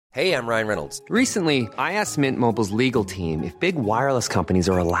Hey, I'm Ryan Reynolds. Recently, I asked Mint Mobile's legal team if big wireless companies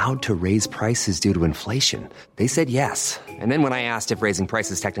are allowed to raise prices due to inflation. They said yes. And then when I asked if raising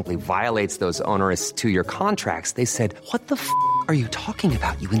prices technically violates those onerous two-year contracts, they said, "What the f*** are you talking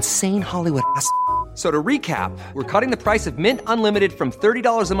about, you insane Hollywood ass?" So to recap, we're cutting the price of Mint Unlimited from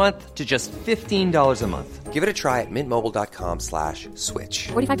 $30 a month to just $15 a month. Give it a try at mintmobile.com/switch.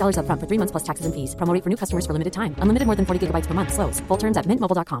 $45 up front for 3 months plus taxes and fees. Promo rate for new customers for limited time. Unlimited more than 40 gigabytes per month. Slows full terms at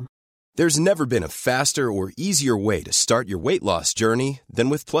mintmobile.com. There's never been a faster or easier way to start your weight loss journey than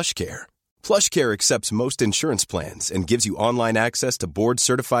with PlushCare. PlushCare accepts most insurance plans and gives you online access to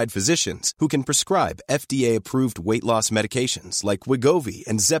board-certified physicians who can prescribe FDA-approved weight loss medications like Wegovy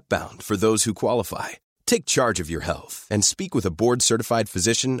and Zepbound for those who qualify. Take charge of your health and speak with a board-certified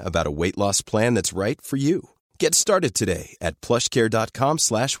physician about a weight loss plan that's right for you. Get started today at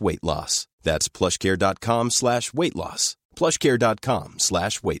plushcare.com/weight loss. That's plushcare.com/weight loss.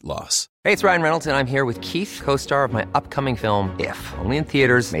 plushcare.com/weight loss. Hey, it's Ryan Reynolds, and I'm here with Keith, co-star of my upcoming film, If, only in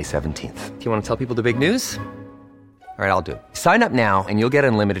theaters May 17th. Do you want to tell people the big news? All right, I'll do it. Sign up now and you'll get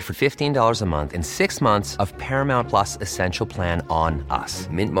unlimited for $15 a month and 6 months of Paramount Plus Essential Plan on us.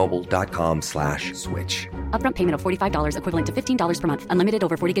 mintmobile.com/switch. Upfront payment of $45 equivalent to $15 per month. Unlimited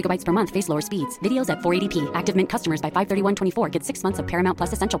over 40 gigabytes per month. Face lower speeds. Videos at 480p. Active Mint customers by 531.24 get 6 months of Paramount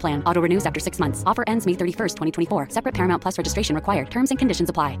Plus Essential Plan. Auto renews after 6 months. Offer ends May 31st, 2024. Separate Paramount Plus registration required. Terms and conditions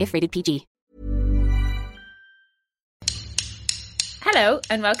apply if rated PG. Hello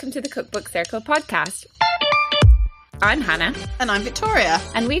and welcome to the Cookbook Circle podcast. I'm Hannah. And I'm Victoria.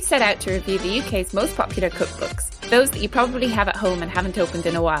 And we've set out to review the UK's most popular cookbooks, those that you probably have at home and haven't opened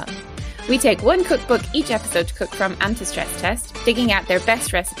in a while. We take one cookbook each episode to cook from and to stress test, digging out their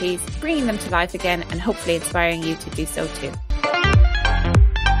best recipes, bringing them to life again, and hopefully inspiring you to do so too.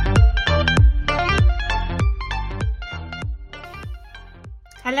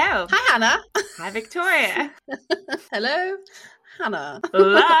 Hello. Hi, Hannah. Hi, Victoria. Hello, Hannah.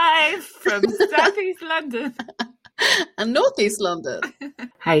 Live from Southeast London. And Northeast London.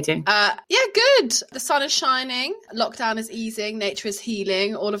 How you doing? Yeah, good. The sun is shining, lockdown is easing, nature is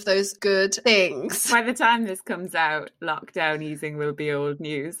healing, all of those good things. By the time this comes out, lockdown easing will be old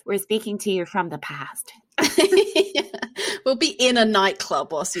news. We're speaking to you from the past. Yeah. We'll be in a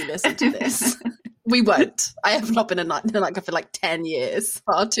nightclub whilst you listen to this. We won't. I have not been in a nightclub for like 10 years.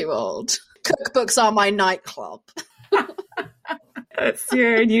 Far too old. Cookbooks are my nightclub. That's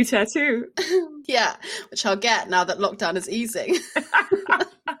your new tattoo. Yeah, which I'll get now that lockdown is easing.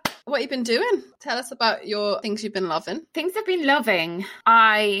 What have you been doing? Tell us about your things you've been loving. Things I've been loving.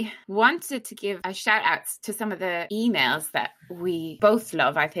 I wanted to give a shout out to some of the emails that we both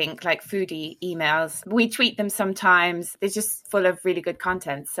love, I think, like foodie emails. We tweet them sometimes. They're just full of really good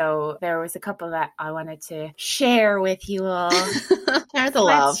content. So there was a couple that I wanted to share with you all. Share the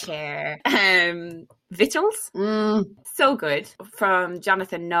love. Let's share. Vittles. So good. From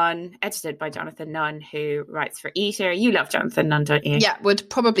Jonathan Nunn, edited by Jonathan Nunn, who writes for Eater. You love Jonathan Nunn, don't you? Yeah, would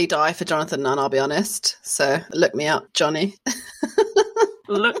probably die for Jonathan Nunn, I'll be honest. So look me up, Johnny.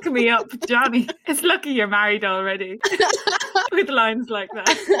 Look me up, Johnny. It's lucky you're married already. With lines like that.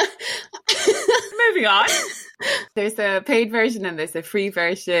 Moving on. There's a paid version and there's a free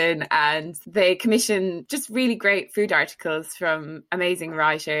version, and they commission just really great food articles from amazing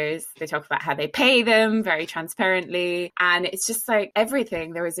writers. They talk about how they pay them very transparently, and it's just like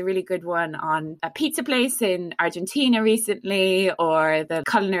everything. There was a really good one on a pizza place in Argentina recently, or the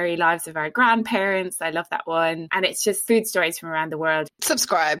culinary lives of our grandparents. I love that one. And it's just food stories from around the world.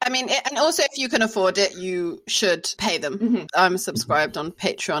 Subscribe. I mean, and also if you can afford it, you should pay them. Mm-hmm. I'm subscribed on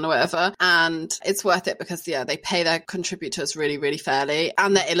Patreon or whatever, and it's worth it because, yeah, they pay their contributors really, really fairly.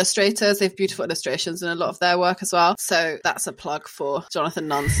 And they're illustrators. They have beautiful illustrations in a lot of their work as well. So that's a plug for Jonathan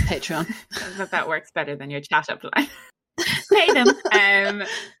Nunn's Patreon. I bet that works better than your chat up line. Pay them.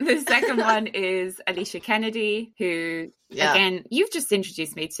 The second one is Alicia Kennedy, who, again, you've just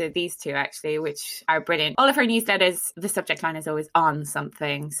introduced me to these two, actually, which are brilliant. All of her newsletters, the subject line is always on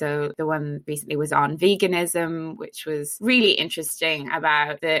something. So the one recently was on veganism, which was really interesting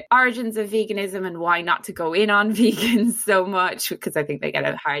about the origins of veganism and why not to go in on vegans so much, because I think they get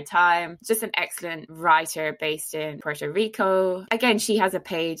a hard time. Just an excellent writer based in Puerto Rico. Again, she has a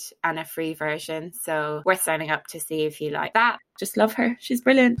paid and a free version, so worth signing up to see if you like that. just love her. She's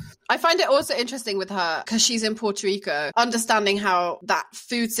brilliant. I find it also interesting with her because she's in Puerto Rico, understanding how that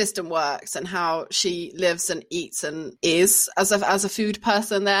food system works and how she lives and eats and is as a food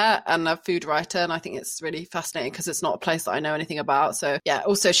person there and a food writer. And I think it's really fascinating because it's not a place that I know anything about. So yeah,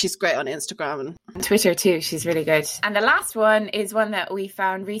 also she's great on Instagram and Twitter too. She's really good. And the last one is one that we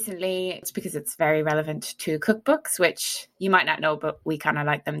found recently. It's because it's very relevant to cookbooks, which you might not know, but we kind of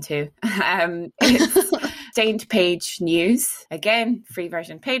like them too. It's Stained Page News. Again, free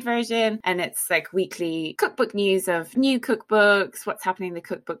version, paid version. And it's like weekly cookbook news of new cookbooks, what's happening in the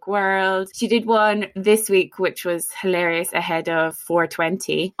cookbook world. She did one this week, which was hilarious, ahead of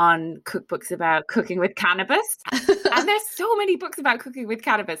 420 on cookbooks about cooking with cannabis. And there's so many books about cooking with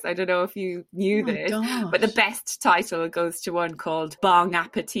cannabis. I don't know if you knew this, but the best title goes to one called Bong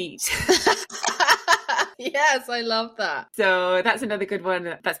Appetit. Yes, I love that. So that's another good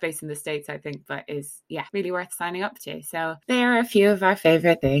one that's based in the States, I think, but is, yeah, really worth signing up to. So there are a few of our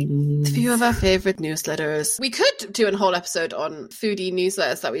favourite things. A few of our favourite newsletters. We could do a whole episode on foodie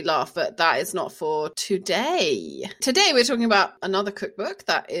newsletters that we love, but that is not for today. Today we're talking about another cookbook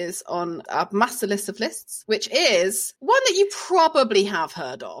that is on our master list of lists, which is one that you probably have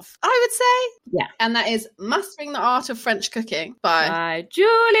heard of, I would say. Yeah. And that is Mastering the Art of French Cooking by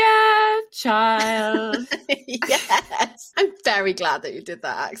Julia Child. Yes. I'm very glad that you did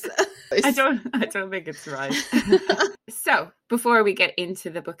that accent. I don't think it's right. So before we get into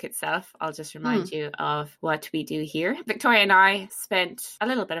the book itself, I'll just remind you of what we do here. Victoria and I spent a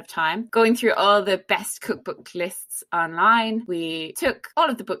little bit of time going through all the best cookbook lists online. We took all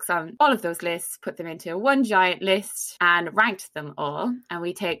of the books on all of those lists, put them into one giant list and ranked them all. And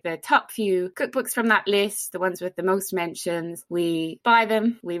we take the top few cookbooks from that list, the ones with the most mentions. We buy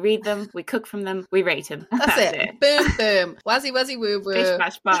them, we read them, we cook from them, we rate them. That's it. Boom, boom. Wazzy, wazzy, woo, woo. Bish,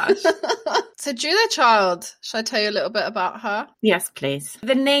 bash, bosh. So Julia Child, should I tell you a little bit about her? Yes, please.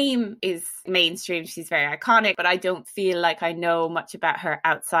 The name is mainstream. She's very iconic, but I don't feel like I know much about her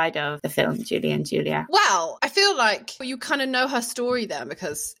outside of the film Julie and Julia. Well, I feel like you kind of know her story there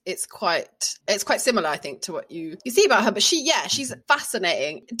because it's quite similar, I think, to what you see about her. But she's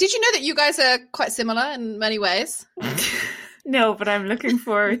fascinating. Did you know that you guys are quite similar in many ways? No, but I'm looking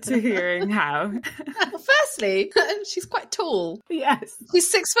forward to hearing how. Firstly, she's quite tall. Yes.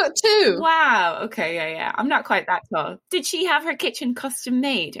 She's 6'2". Wow. Okay. Yeah. I'm not quite that tall. Did she have her kitchen custom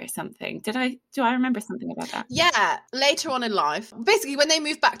made or something? Do I remember something about that? Yeah. Later on in life, basically when they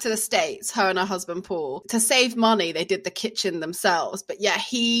moved back to the States, her and her husband Paul, to save money, they did the kitchen themselves. But yeah,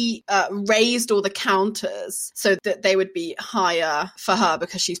 he raised all the counters so that they would be higher for her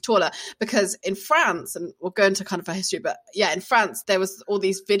because she's taller. Because in France, and we'll go into kind of her history, but yeah, in France, there was all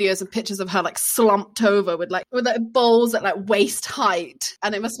these videos and pictures of her like slumped over with bowls at like waist height.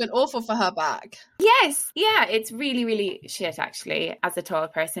 And it must have been awful for her back. Yes. Yeah. It's really, really shit, actually, as a tall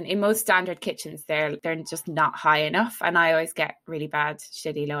person. In most standard kitchens, they're just not high enough. And I always get really bad,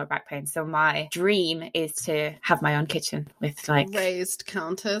 shitty lower back pain. So my dream is to have my own kitchen with like raised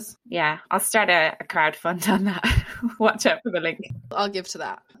counters. Yeah. I'll start a crowdfund on that. Watch out for the link. I'll give to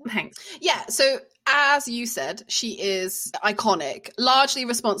that. Thanks. Yeah. So as you said, she is iconic, largely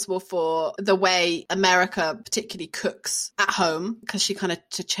responsible for the way America particularly cooks at home, because she kind of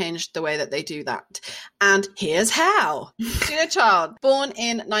changed the way that they do that. And here's how. Julia Child, born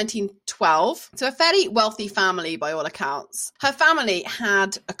in 1912 to a fairly wealthy family by all accounts. Her family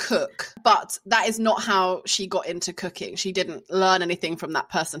had a cook, but that is not how she got into cooking. She didn't learn anything from that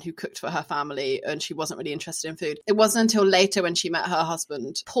person who cooked for her family, and she wasn't really interested in food. It wasn't until later when she met her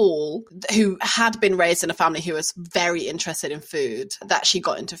husband, Paul, who had been raised in a family who was very interested in food, that she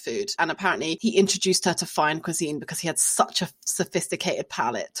got into food. And apparently he introduced her to fine cuisine because he had such a sophisticated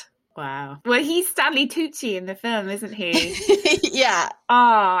palate. Wow. Well, he's Stanley Tucci in the film, isn't he? Yeah. Oh,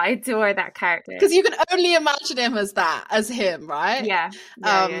 I adore that character. Because you can only imagine him as him, right? Yeah.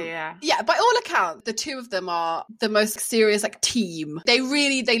 Yeah, by all accounts, the two of them are the most serious team. They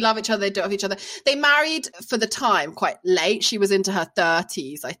love each other, they do love each other. They married for the time quite late. She was into her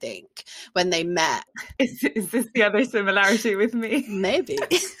 30s, I think, when they met. Is this the other similarity with me? Maybe.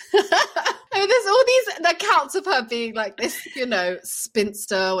 There's all these accounts of her being like this,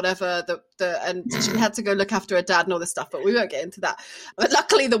 spinster, whatever, and she had to go look after her dad and all this stuff, but we won't get into that. But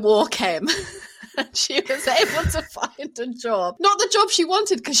luckily the war came and she was able to find a job. Not the job she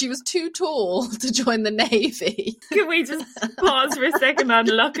wanted because she was too tall to join the Navy. Can we just pause for a second on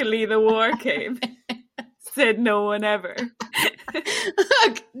luckily the war came? Said no one ever.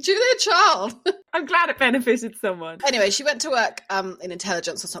 Julia Child. I'm glad it benefited someone. Anyway, she went to work in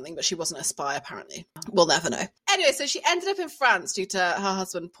intelligence or something, but she wasn't a spy, apparently. We'll never know. Anyway, so she ended up in France due to her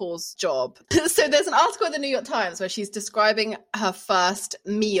husband Paul's job. So there's an article in the New York Times where she's describing her first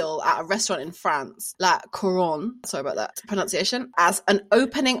meal at a restaurant in France, La Couronne, sorry about that pronunciation, as an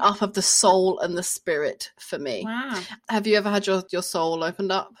opening up of the soul and the spirit for me. Wow. Have you ever had your soul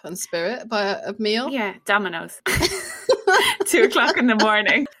opened up and spirit by a meal? Yeah, Domino's. 2:00 in the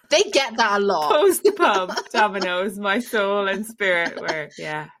morning. They get that a lot. Post pub, Domino's, my soul and spirit were,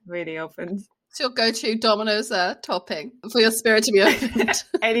 really opened. It's your go-to Domino's topping for your spirit to be opened.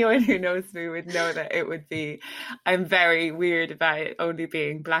 Anyone who knows me would know that it would be, I'm very weird about it only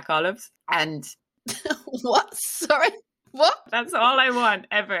being black olives. And what? Sorry? What? That's all I want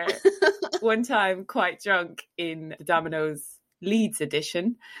ever. One time, quite drunk in the Domino's Leeds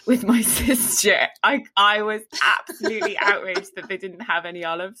edition with my sister, I was absolutely outraged that they didn't have any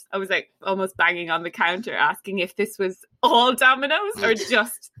olives. I was like almost banging on the counter asking if this was all Domino's or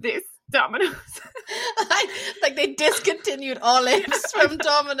just this Domino's. Like they discontinued olives from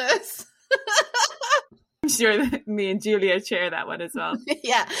Domino's. I'm sure that me and Julia share that one as well.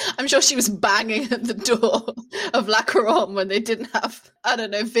 Yeah, I'm sure she was banging at the door of La Couronne when they didn't have, I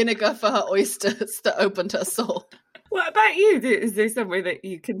don't know, vinegar for her oysters that opened her soul. What about you? Is there somewhere that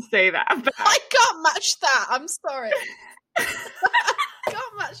you can say that about? I can't match that. I'm sorry. I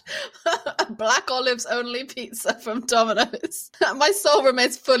can't match a black olives only pizza from Domino's. My soul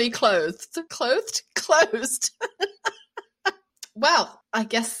remains fully clothed. Closed. Well, I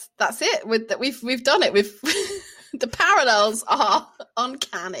guess that's it. We've done it. The parallels are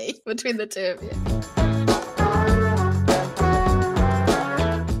uncanny between the two of you.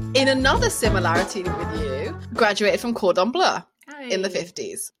 In another similarity with you, graduated from Cordon Bleu in the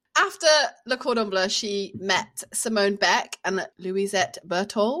 50s. After Le Cordon Bleu, she met Simone Beck and Louisette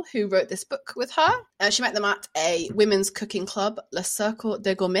Berthold, who wrote this book with her. She met them at a women's cooking club, Le Cercle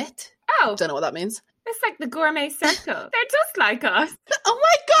des Gourmettes. Oh. Don't know what that means. It's like the gourmet circle. They're just like us. Oh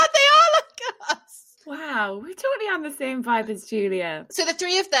my God, they are like us. Wow, we're totally on the same vibe as Julia. So the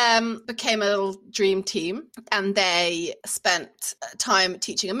three of them became a little dream team, and they spent time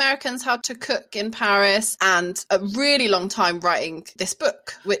teaching Americans how to cook in Paris and a really long time writing this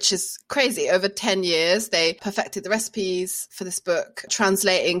book, which is crazy. Over 10 years, they perfected the recipes for this book,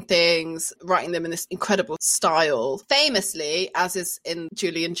 translating things, writing them in this incredible style. Famously, as is in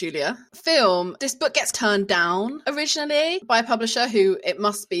Julie and Julia film, this book gets turned down originally by a publisher who it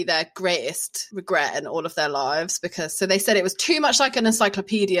must be their greatest regret in all of their lives, because so they said it was too much like an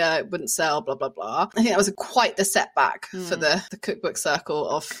encyclopedia, it wouldn't sell, blah blah blah. I think that was quite the setback for the cookbook circle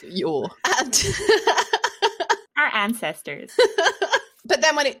of yore. And our ancestors. But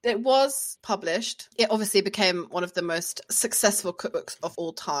then when it was published, it obviously became one of the most successful cookbooks of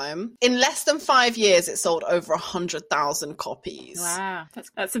all time. In less than 5 years, it sold over 100,000 copies. Wow,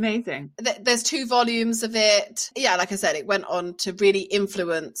 that's amazing. There's 2 volumes of it. Yeah, like I said, it went on to really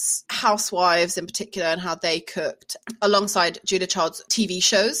influence housewives in particular and how they cooked, alongside Julia Child's TV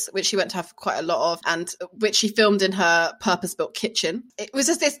shows, which she went to have quite a lot of, and which she filmed in her purpose-built kitchen. It was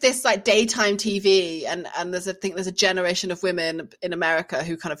just this like daytime TV, and there's a generation of women in America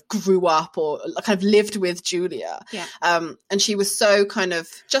who kind of grew up or kind of lived with Julia. Yeah. And she was so kind of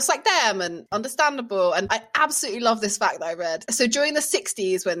just like them and understandable. And I absolutely love this fact that I read. So during the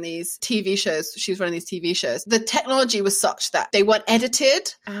 60s, when she was running these TV shows, the technology was such that they weren't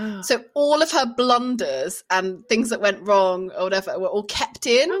edited. Oh. So all of her blunders and things that went wrong or whatever were all kept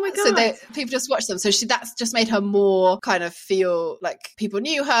in. Oh my God. So people just watched them. So that's just made her more kind of feel like people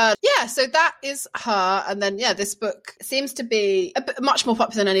knew her. Yeah. So that is her. And then, this book seems to be much more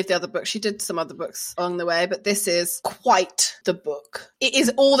popular than any of the other books. She did some other books along the way, but this is quite the book. It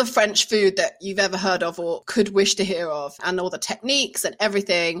is all the French food that you've ever heard of or could wish to hear of, and all the techniques and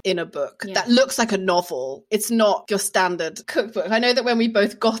everything in a book that looks like a novel. It's not your standard cookbook. I know that when we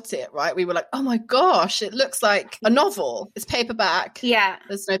both got it, right, we were like, oh my gosh, it looks like a novel. It's paperback. Yeah.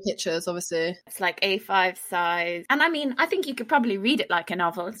 There's no pictures, obviously. It's like A5 size. And I mean, I think you could probably read it like a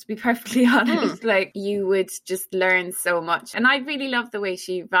novel, to be perfectly honest. Like, you would just learn so much. And I really love the way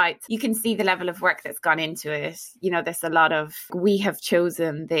she writes. You can see the level of work that's gone into it. You know, there's a lot of, we have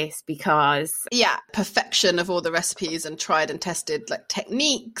chosen this because... Yeah, perfection of all the recipes and tried and tested like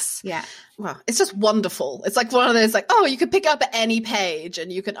techniques. Yeah. Well, it's just wonderful. It's like one of those like, oh, you could pick up at any page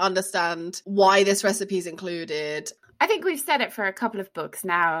and you can understand why this recipe is included. I think we've said it for a couple of books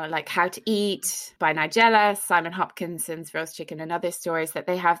now, like How to Eat by Nigella, Simon Hopkinson's Roast Chicken, and other stories, that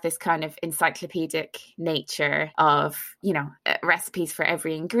they have this kind of encyclopedic nature of, you know, recipes for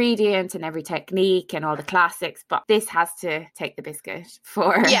every ingredient and every technique and all the classics. But this has to take the biscuit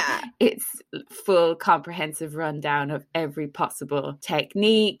for its full comprehensive rundown of every possible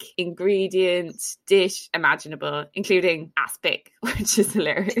technique, ingredient, dish imaginable, including aspic, which is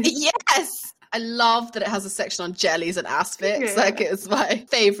hilarious. Yes! I love that it has a section on jellies and aspics. Like, it's my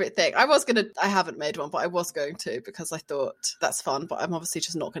favorite thing. I haven't made one, but I was going to, because I thought that's fun, but I'm obviously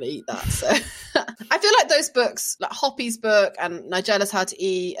just not going to eat that. So I feel like those books, like Hoppy's book and Nigella's How to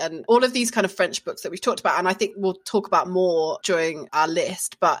Eat, and all of these kind of French books that we've talked about, and I think we'll talk about more during our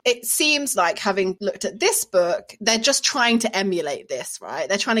list, but it seems like, having looked at this book, they're just trying to emulate this, right?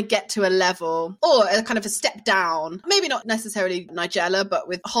 They're trying to get to a level, or a kind of a step down, maybe not necessarily Nigella, but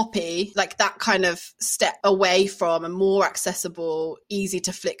with Hoppy, like that kind of step away from a more accessible, easy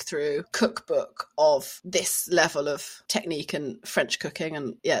to flick through cookbook of this level of technique and French cooking.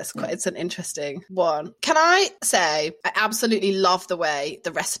 And yeah, it's an interesting one. Can I say, I absolutely love the way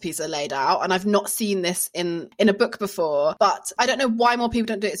the recipes are laid out, and I've not seen this in a book before, but I don't know why more people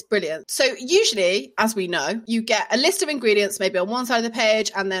don't do it. It's brilliant. So usually, as we know, you get a list of ingredients maybe on one side of the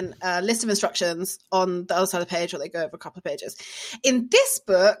page, and then a list of instructions on the other side of the page, or they go over a couple of pages. In this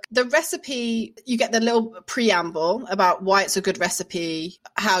book, the recipe, you get the little preamble about why it's a good recipe,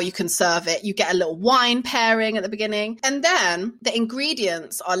 how you can serve it. You get a little wine pairing at the beginning. And then the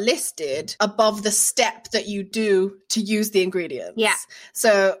ingredients are listed above the step that you do to use the ingredients. Yeah.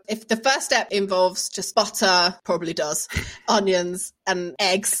 So if the first step involves just butter, probably does, onions and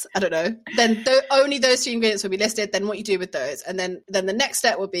eggs, I don't know, then only those two ingredients will be listed, then what you do with those. And then the next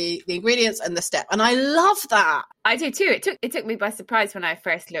step will be the ingredients and the step. And I love that. I do too. It took me by surprise when I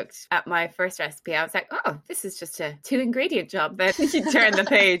first looked at my first recipe. I was like, oh, this is just a 2-ingredient job. Then you turn the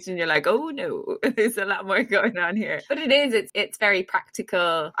page and you're like, oh no, there's a lot more going on here. But it's very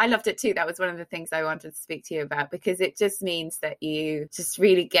practical. I loved it too. That was one of the things I wanted to speak to you about, because it just means that you just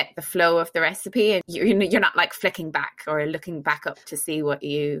really get the flow of the recipe, and you're not like flicking back or looking back up to see what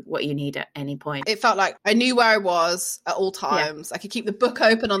you need at any point. It felt like I knew where I was at all times. I could keep the book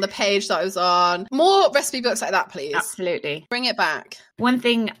open on the page that I was on. More recipe books like that, please. Absolutely. Bring it back. One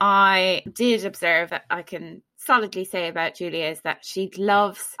thing I did observe that I can solidly say about Julia is that she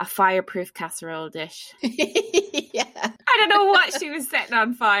loves a fireproof casserole dish. Yeah. I don't know what she was setting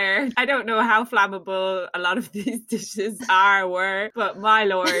on fire. I don't know how flammable a lot of these dishes were, but my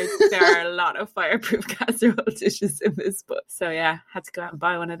lord, there are a lot of fireproof casserole dishes in this book. So yeah, had to go out and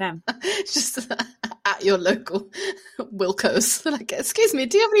buy one of them. Just at your local Wilco's. Like, excuse me,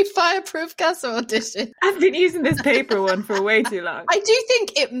 do you have any fireproof casserole dishes? I've been using this paper one for way too long. I do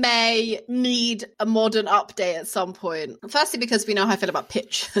think it may need a modern update at some point. Firstly, because we know how I feel about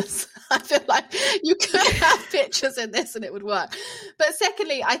pictures. I feel like you could have pictures in this and it would work. But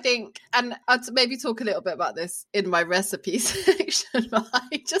secondly, I think, and I'd maybe talk a little bit about this in my recipe section, but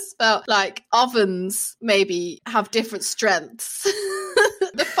I just felt like ovens maybe have different strengths.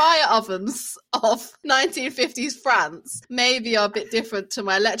 The fire ovens of 1950s France maybe are a bit different to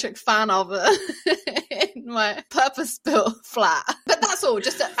my electric fan oven in my purpose-built flat. But that's all.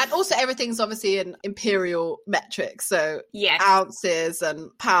 And also everything's obviously in imperial metrics, so ounces and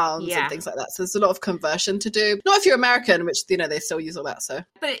pounds and things like that. So there's a lot of conversion to do. Not if you're American, which, you know, they still use all that. So,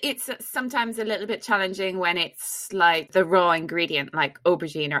 but it's sometimes a little bit challenging when it's like the raw ingredient, like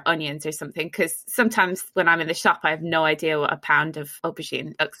aubergine or onions or something, because sometimes when I'm in the shop, I have no idea what a pound of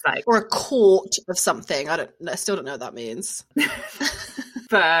aubergine looks like, or a quart of something. I still don't know what that means.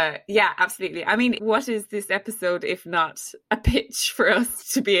 But yeah, absolutely. I mean, what is this episode if not a pitch for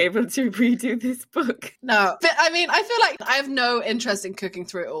us to be able to redo this book? No, but I mean, I feel like I have no interest in cooking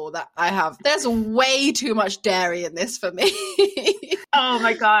through it all. That I have. There's way too much dairy in this for me. Oh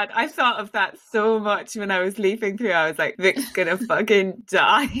my God. I thought of that so much when I was leafing through. I was like, Vic's gonna fucking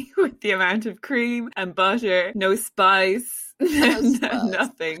die with the amount of cream and butter, no spice.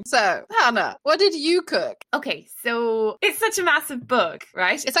 Nothing. So, Hannah, what did you cook? Okay, so it's such a massive book,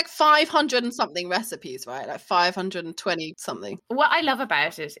 right? It's like 500 and something recipes, right? Like 520 something. What I love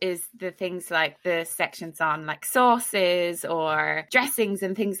about it is the things like the sections on like sauces or dressings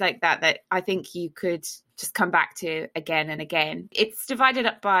and things like that I think you could just come back to again and again. It's divided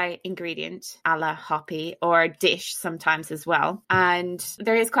up by ingredient, a la Hoppy, or dish sometimes as well. And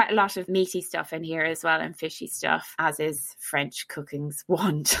there is quite a lot of meaty stuff in here as well, and fishy stuff, as is French cooking's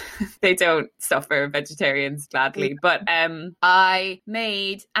wont. They don't suffer vegetarians gladly. But I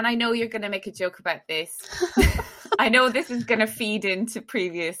made, and I know you're going to make a joke about this, I know this is going to feed into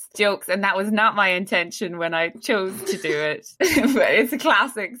previous jokes, and that was not my intention when I chose to do it. But it's a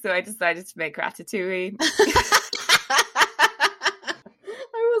classic, so I decided to make Ratatouille.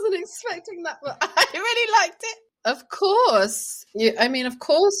 I wasn't expecting that, but I really liked it. Of course. Of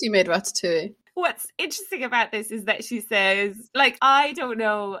course you made Ratatouille. What's interesting about this is that she says, like, I don't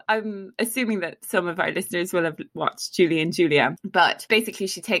know, I'm assuming that some of our listeners will have watched Julie and Julia, but basically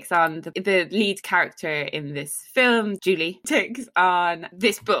she takes on the lead character in this film. Julie takes on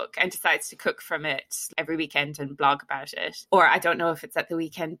this book and decides to cook from it every weekend and blog about it. Or I don't know if it's at the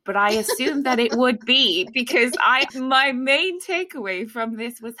weekend, but I assume that it would be, because my main takeaway from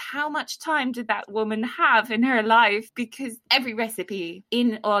this was how much time did that woman have in her life, because every recipe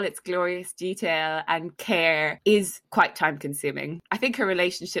in all its glorious detail and care is quite time consuming. I think her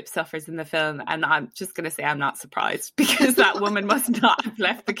relationship suffers in the film, and I'm just going to say I'm not surprised, because that woman must not have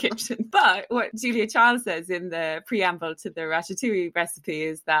left the kitchen. But what Julia Child says in the preamble to the Ratatouille recipe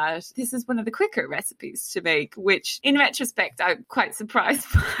is that this is one of the quicker recipes to make, which in retrospect I'm quite surprised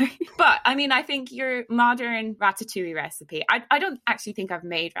by. But I mean, I think your modern Ratatouille recipe, I don't actually think I've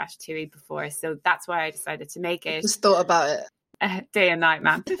made Ratatouille before, so that's why I decided to make it. Just thought about it. Day and night,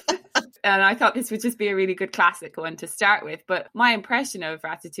 man. And I thought this would just be a really good classic one to start with. But my impression of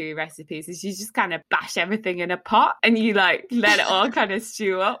Ratatouille recipes is you just kind of bash everything in a pot and you like let it all kind of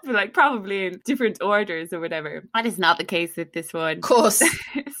stew up, like probably in different orders or whatever. That is not the case with this one. Of course.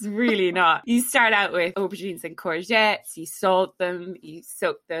 It's really not. You start out with aubergines and courgettes, you salt them, you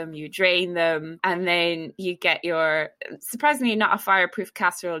soak them, you drain them, and then you get your, surprisingly not a fireproof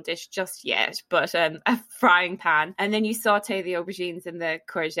casserole dish just yet, but a frying pan. And then you saute the aubergines and the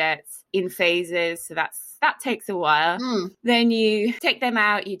courgettes in phases, so that takes a while. Then you take them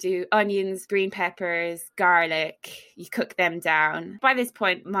out, you do onions, green peppers, garlic, you cook them down. By this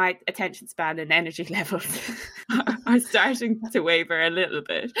point, my attention span and energy levels are starting to waver a little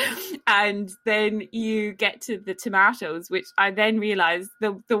bit. And then you get to the tomatoes, which I then realised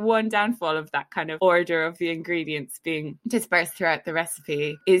the one downfall of that kind of order of the ingredients being dispersed throughout the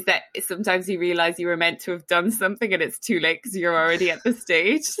recipe is that sometimes you realise you were meant to have done something and it's too late because you're already at the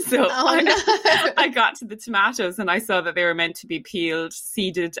stage. So I got to the tomatoes and I saw that they were meant to be peeled,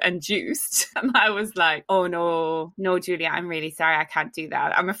 seeded and juiced. And I was like, oh no, Julia, I'm really sorry, I can't do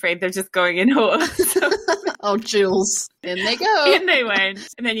that. I'm afraid they're just going in whole. So, oh, Jules, in they go. In they went.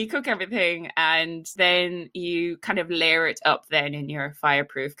 And then you cook everything and then you kind of layer it up then in your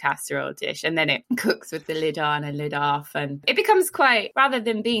fireproof casserole dish. And then it cooks with the lid on and lid off. And it becomes quite, rather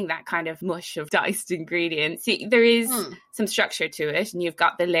than being that kind of mush of diced ingredients, there is some structure to it and you've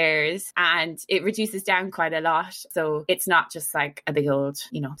got the layers and it reduces down quite a lot. So it's not just like a big old,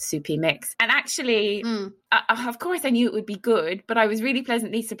 soupy mix. And actually, of course I knew it would be good, but I was really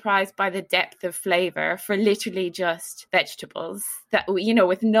pleasantly surprised by the depth of flavour for literally just vegetables that,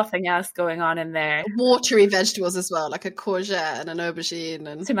 with nothing else going on in there. Watery vegetables as well, like a courgette and an aubergine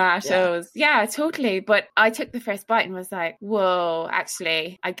and tomatoes. Yeah, totally. But I took the first bite and was like, whoa,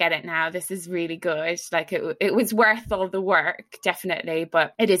 actually, I get it now. This is really good. Like it was worth all the work, definitely,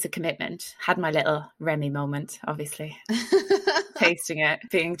 but it is a commitment. Had my little Remy moment, obviously. Tasting it,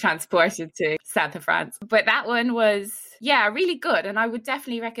 being transported to south of France. But that one was, really good. And I would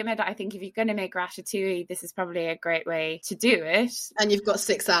definitely recommend it. I think if you're going to make ratatouille, this is probably a great way to do it. And you've got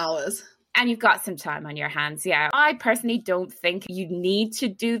 6 hours. And you've got some time on your hands, yeah. I personally don't think you need to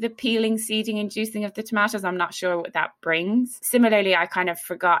do the peeling, seeding and juicing of the tomatoes. I'm not sure what that brings. Similarly, I kind of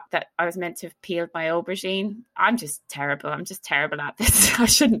forgot that I was meant to have peeled my aubergine. I'm just terrible at this. I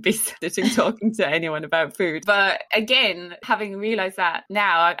shouldn't be sitting talking to anyone about food. But again, having realised that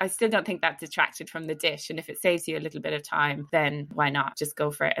now, I still don't think that detracted from the dish. And if it saves you a little bit of time, then why not just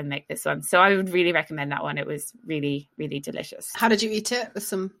go for it and make this one? So I would really recommend that one. It was really, really delicious. How did you eat it? With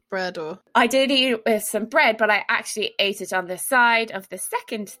some bread or? I did eat it with some bread, but I actually ate it on the side of the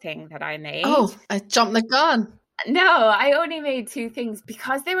second thing that I made. Oh, I jumped the gun. No, I only made 2 things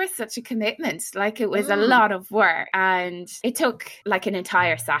because they were such a commitment. Like it was a lot of work and it took like an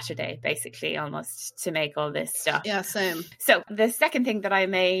entire Saturday basically almost to make all this stuff. Yeah, same. So the second thing that I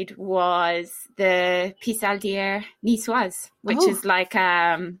made was the pissaldière niçoise, which is like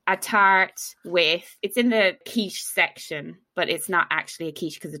a tart with, it's in the quiche section, but it's not actually a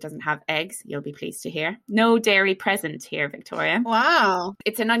quiche because it doesn't have eggs. You'll be pleased to hear. No dairy present here, Victoria. Wow.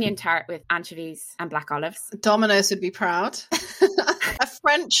 It's an onion tart with anchovies and black olives. Domino's would be proud. A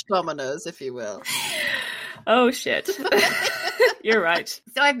French Domino's, if you will. Oh, shit. You're right.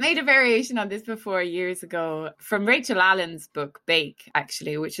 So I've made a variation on this before years ago from Rachel Allen's book, Bake,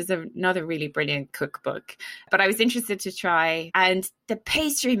 actually, which is another really brilliant cookbook. But I was interested to try, and the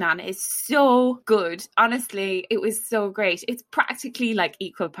pastry, man, is so good. Honestly, it was so great. It's practically like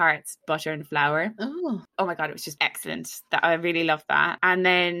equal parts butter and flour. Oh my God, it was just excellent. I really love that. And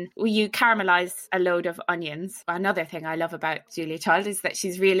then you caramelize a load of onions. Another thing I love about Julia Child is that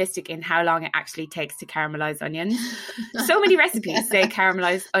she's realistic in how long it actually takes to caramelize onions. So many recipes say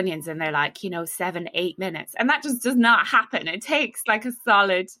caramelize onions and they're like, 7-8 minutes. And that just does not happen. It takes like a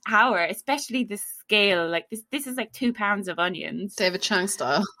solid hour, especially this scale. Like this is like 2 pounds of onions. David Chang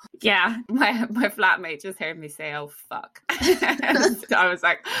style. Yeah. My flatmate just heard me say, oh, fuck. So I was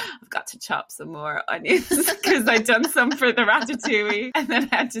like, I've got to chop some more onions because I'd done some for the ratatouille and then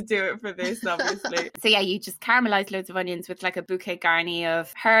had to do it for this, obviously. So yeah, you just caramelize loads of onions with like a bouquet garni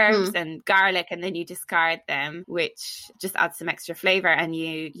of herbs and garlic, and then you discard them, which just adds some extra flavor. And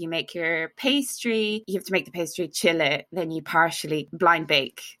you make your pastry. You have to make the pastry, chill it, then you partially blind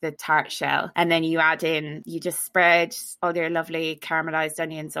bake the tart shell, and then you just spread all your lovely caramelized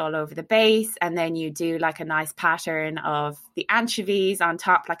onions all over the base, and then you do like a nice pattern of the anchovies on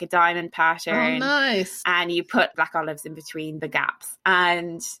top, like a diamond pattern. Oh, nice. And you put black olives in between the gaps,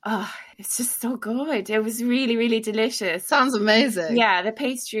 and it's just so good. It was really, really delicious. Sounds amazing. Yeah, the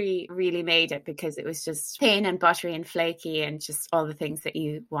pastry really made it because it was just thin and buttery and flaky and just all the things that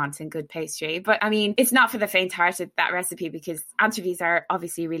you want in good pastry. But I mean, it's not for the faint-hearted, that recipe, because anchovies are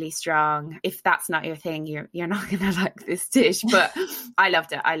obviously really strong. If that's not your thing, you're not going to like this dish. But I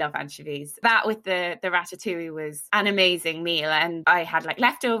loved it. I love anchovies. That with the ratatouille was an amazing meal. And I had like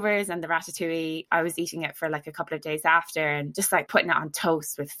leftovers, and the ratatouille, I was eating it for like a couple of days after, and just like putting it on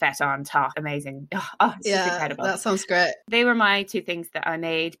toast with feta on top. Amazing. Oh, it's just incredible. That sounds great. They were my 2 things that I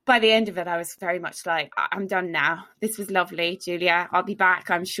made. By the end of it, I was very much like, I'm done now. This was lovely, Julia. I'll be back,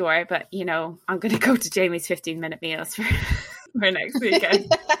 I'm sure. But, I'm going to go to Jamie's 15-minute meals for next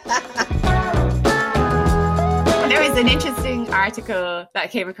weekend. There was an interesting article that I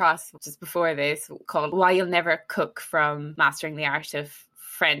came across just before this called Why You'll Never Cook from Mastering the Art of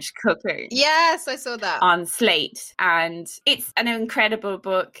French Cooking. Yes, I saw that. On Slate. And it's an incredible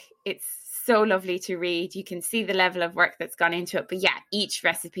book. It's so lovely to read. You can see the level of work that's gone into it. But yeah, each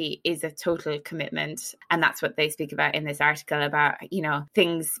recipe is a total commitment. And that's what they speak about in this article about,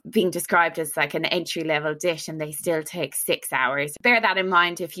 things being described as like an entry-level dish and they still take 6 hours. Bear that in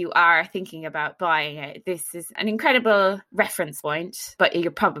mind if you are thinking about buying it. This is an incredible reference point, but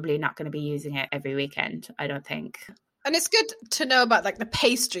you're probably not going to be using it every weekend, I don't think. And it's good to know about like the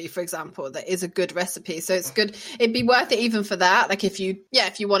pastry, for example, that is a good recipe. So it's good. It'd be worth it even for that. Like if you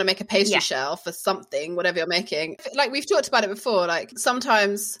want to make a pastry shell for something, whatever you're making, like we've talked about it before, like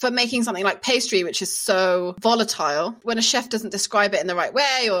sometimes for making something like pastry, which is so volatile, when a chef doesn't describe it in the right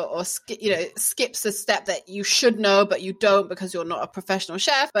way or skips a step that you should know, but you don't because you're not a professional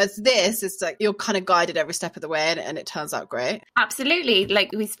chef. But it's like you're kind of guided every step of the way and it turns out great. Absolutely.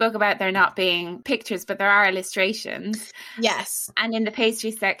 Like we spoke about there not being pictures, but there are illustrations. Yes. And in the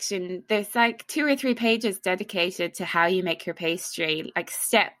pastry section, there's like 2 or 3 pages dedicated to how you make your pastry, like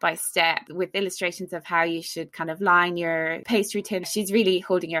step by step, with illustrations of how you should kind of line your pastry tin. She's really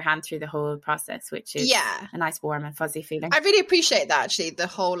holding your hand through the whole process, which is a nice warm and fuzzy feeling. I really appreciate that, actually, the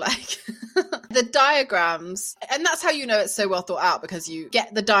whole like the diagrams. And that's how you know it's so well thought out, because you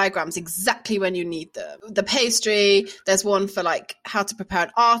get the diagrams exactly when you need them. The pastry, there's one for like how to prepare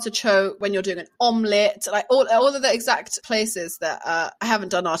an artichoke when you're doing an omelette, like all of the exact places that I haven't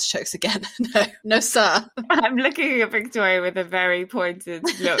done artichokes again. No, sir. I'm looking at Victoria with a very pointed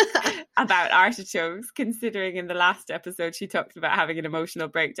look about artichokes, considering in the last episode she talked about having an emotional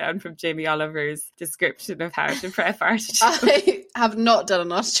breakdown from Jamie Oliver's description of how to prep artichokes. I have not done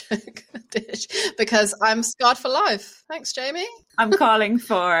an artichoke dish because I'm scarred for life. Thanks, Jamie. I'm calling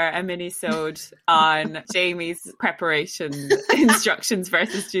for a mini-sode on Jamie's preparation instructions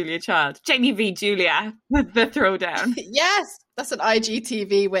versus Julia Child. Jamie v. Julia, the throwdown. Yes, that's an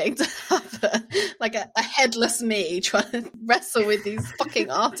IGTV waiting to happen. Like a headless me trying to wrestle with these fucking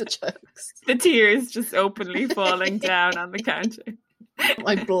artichokes. The tears just openly falling down on the counter.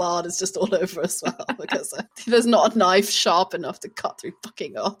 My blood is just all over as well because there's not a knife sharp enough to cut through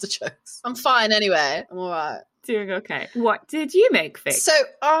fucking artichokes. I'm fine anyway. I'm all right. Doing okay. What did you make, Vic? So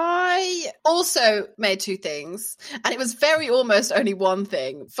I also made two things, and it was very almost only one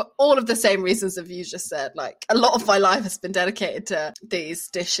thing for all of the same reasons that you just said. Like, a lot of my life has been dedicated to these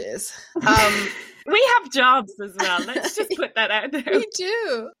dishes. We have jobs as well. Let's just put that out there. We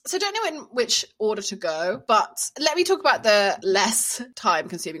do. So I don't know in which order to go, but let me talk about the less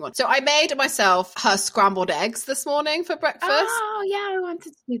time-consuming one. So I made myself her scrambled eggs this morning for breakfast. Oh, yeah, I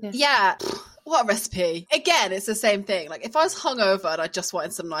wanted to do this. Yeah. What a recipe. Again, it's the same thing. Like, if I was hungover and I just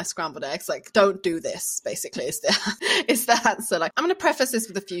wanted some nice scrambled eggs, like, don't do this, basically, is the answer. Like, I'm going to preface this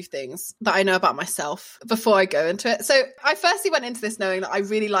with a few things that I know about myself before I go into it. So I firstly went into this knowing that I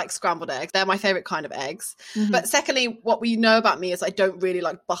really like scrambled eggs. They're my favorite kind of eggs. Mm-hmm. But secondly, what we know about me is I don't really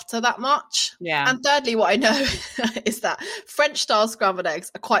like butter that much. Yeah. And thirdly, what I know is that French-style scrambled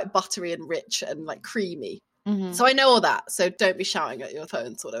eggs are quite buttery and rich and, like, creamy. Mm-hmm. So I know all that, so don't be shouting at your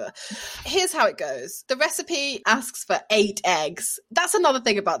phones or whatever. Here's how it goes. The recipe asks for 8 eggs. That's another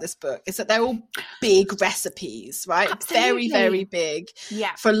thing about this book, is that they're all big recipes, right? Absolutely. Very, very big,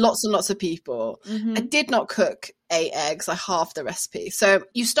 for lots and lots of people. Mm-hmm. I did not cook 8 eggs. I halved the recipe. So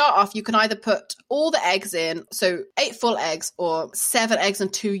you start off, you can either put all the eggs in, so 8 full eggs or 7 eggs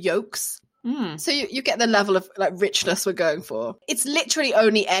and 2 yolks. So you get the level of like richness we're going for. It's literally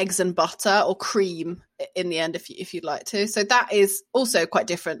only eggs and butter or cream in the end if you'd like to. So that is also quite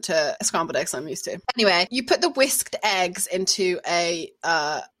different to scrambled eggs I'm used to. Anyway, you put the whisked eggs into a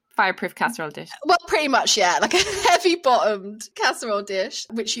fireproof casserole dish. Well, pretty much, yeah. Like a heavy bottomed casserole dish,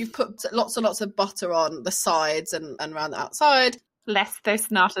 which you've put lots and lots of butter on the sides and around the outside. Lest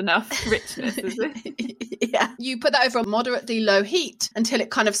there's not enough richness, is it? Yeah. You put that over a moderately low heat until it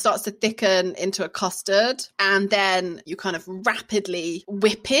kind of starts to thicken into a custard. And then you kind of rapidly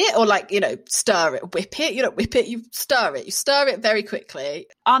whip it, or like, stir it. Whip it. You don't whip it, you stir it. You stir it very quickly.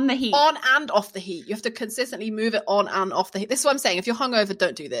 On the heat. On and off the heat. You have to consistently move it on and off the heat. This is what I'm saying. If you're hungover,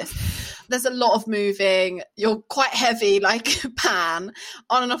 don't do this. There's a lot of moving. You're quite heavy, like pan,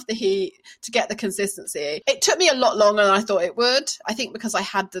 on and off the heat to get the consistency. It took me a lot longer than I thought it would. I think because I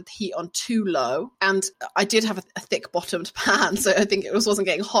had the heat on too low, and I did have a thick bottomed pan, so I think it wasn't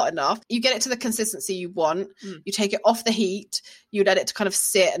getting hot enough. You get it to the consistency you want. You take it off the heat. You let it to kind of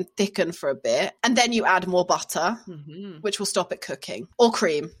sit and thicken for a bit, and then you add more butter, which will stop it cooking, or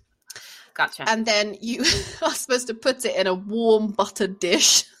cream. Gotcha. And then you are supposed to put it in a warm buttered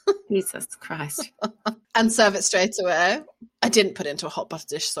dish. Jesus Christ. And serve it straight away. I didn't put it into a hot butter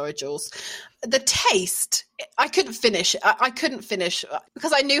dish, sorry, Jules. The taste, I couldn't finish. I couldn't finish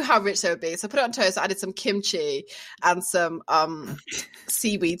because I knew how rich they would be. So I put it on toast, I added some kimchi and some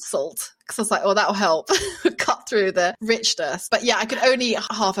seaweed salt. Because I was like, oh, that'll help cut through the richness. But yeah, I could only eat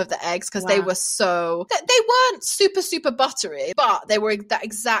half of the eggs because they were they weren't super, super buttery, but they were that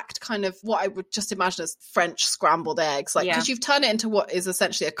exact kind of what I would just imagine as French scrambled eggs. Like, because you've turned it into what is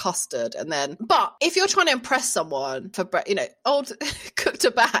essentially a custard. And then, but if you're trying to impress someone for, old Cook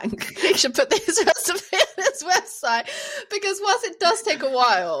to Bank, you should put this recipe on his website, because whilst it does take a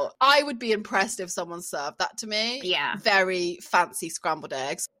while, I would be impressed if someone served that to me. Yeah. Very fancy scrambled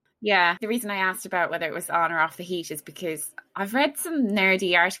eggs. Yeah, the reason I asked about whether it was on or off the heat is because I've read some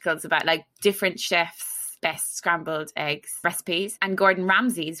nerdy articles about like different chefs' best scrambled eggs recipes, and Gordon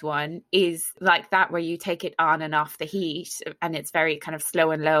Ramsay's one is like that, where you take it on and off the heat and it's very kind of slow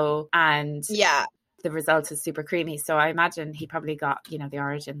and low, and the result is super creamy. So I imagine he probably got, the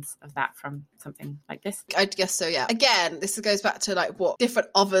origins of that from something like this. I guess so, yeah. Again, this goes back to like what different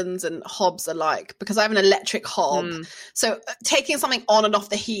ovens and hobs are like, because I have an electric hob. So taking something on and off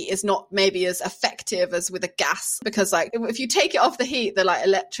the heat is not maybe as effective as with a gas, because like if you take it off the heat,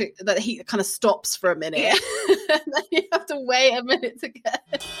 the heat kind of stops for a minute. And then you have to wait a minute to get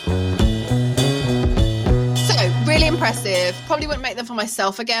it. Really impressive. Probably wouldn't make them for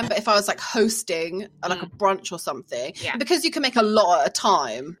myself again, but if I was like hosting like a brunch or something, because you can make a lot at a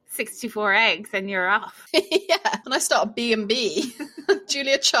time. 64 eggs and you're off. Yeah, and I start a B&B,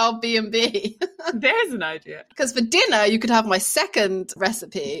 Julia Child B&B. There's an idea. Because for dinner, you could have my second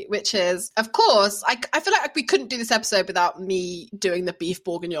recipe, which is, of course, I feel like we couldn't do this episode without me doing the beef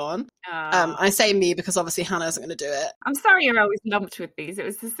bourguignon. I say me because obviously Hannah isn't going to do it. I'm sorry you're always lumped with these. It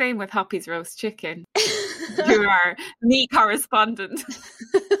was the same with Hoppy's roast chicken. You are meat correspondent.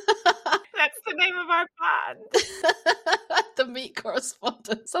 That's the name of our band. The meat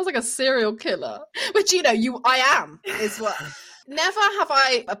correspondent. Sounds like a serial killer. Which, I am, is what. Never have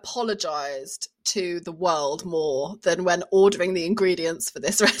I apologised to the world more than when ordering the ingredients for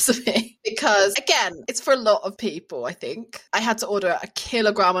this recipe. Because, again, it's for a lot of people, I think. I had to order 1.5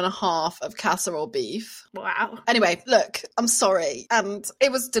 kilograms of casserole beef. Wow. Anyway, look, I'm sorry. And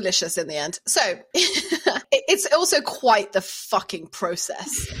it was delicious in the end. So it's also quite the fucking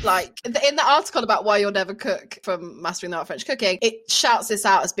process. Like, in the article about Why You'll Never Cook from Mastering the Art of French Cooking, it shouts this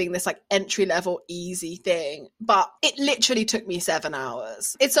out as being this like entry-level easy thing. But it literally took me 7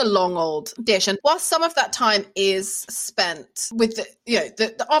 hours. It's a long old dish. And while some of that time is spent with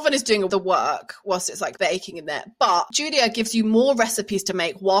the oven is doing the work whilst it's like baking in there, but Julia gives you more recipes to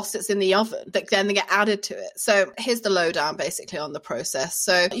make whilst it's in the oven that then they get added to it. So here's the lowdown basically on the process.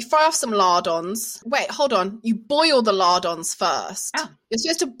 So you fry off some lardons. Wait, hold on. You boil the lardons first. Oh. You're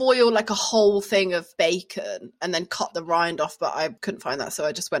supposed to boil like a whole thing of bacon and then cut the rind off, but I couldn't find that, so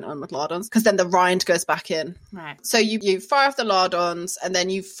I just went on with lardons because then the rind goes back in. Right. So you fry off the lardons and then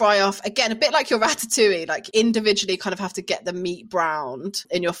you fry off, again, a bit like your ratatouille, like individually kind of have to get the meat browned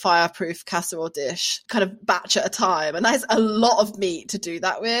in your fireproof casserole dish, kind of batch at a time. And that's a lot of meat to do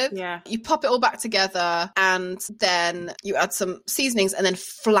that with. Yeah. You pop it all back together and then you add some seasonings and then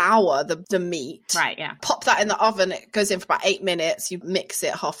flour the meat. Right, yeah. Pop that in the oven. It goes in for about 8 minutes. You mix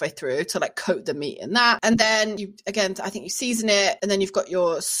it halfway through to like coat the meat in that. And then I think you season it, and then you've got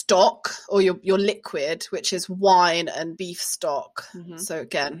your stock or your liquid, which is wine and beef stock. Mm-hmm. So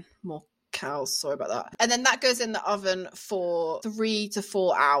again, more cows, sorry about that. And then that goes in the oven for 3 to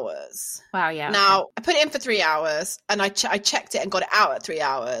 4 hours. Wow, yeah. Now, I put it in for 3 hours and I checked it and got it out at 3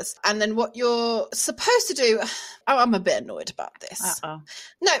 hours. And then what you're supposed to do, I'm a bit annoyed about this. Uh-oh.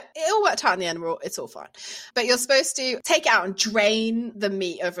 No, it all worked out in the end. It's all fine. But you're supposed to take it out and drain the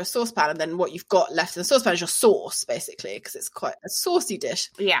meat over a saucepan, and then what you've got left in the saucepan is your sauce, basically, because it's quite a saucy dish.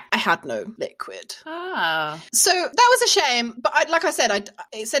 Yeah. I had no liquid. Oh. So that was a shame. But like I said,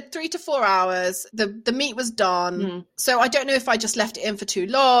 it said 3 to 4 hours. The meat was done. Mm. So I don't know if I just left it in for too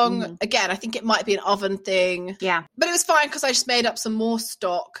long. Mm. Again, I think it might be an oven thing. Yeah. But it was fine because I just made up some more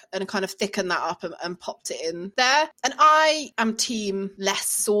stock and kind of thickened that up and popped it in there. And I am team less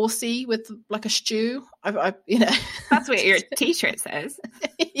saucy with like a stew. I That's what your t-shirt says.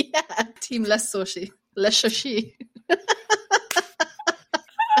 Yeah, team less saucy. Less saucy.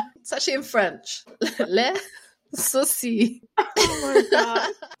 It's actually in French. Le saucy. Oh my God.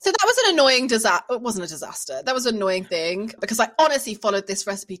 So that was an annoying disaster. It wasn't a disaster. That was an annoying thing because I honestly followed this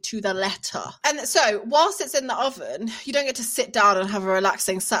recipe to the letter. And so whilst it's in the oven, you don't get to sit down and have a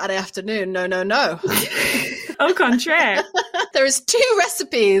relaxing Saturday afternoon. No. Au contraire. There is 2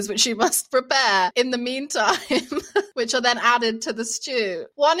 recipes which you must prepare in the meantime, which are then added to the stew.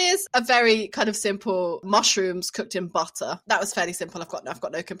 One is a very kind of simple mushrooms cooked in butter. That was fairly simple. I've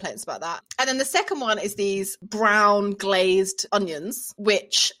got no complaints about that. And then the second one is these brown glazed onions,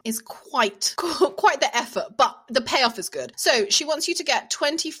 which is quite the effort, but the payoff is good. So she wants you to get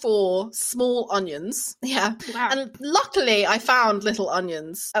 24 small onions. Yeah. Wow. And luckily I found little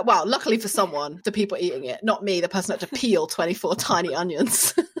onions. Luckily for someone, the people eating it, not me, the person had to peel 24 tiny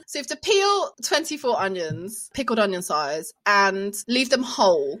onions. So you have to peel 24 onions, pickled onion size, and leave them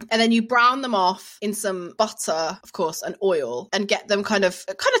whole. And then you brown them off in some butter, of course, and oil, and get them kind of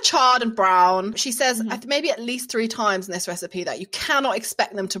charred and brown. She says maybe at least 3 times in this recipe that you cannot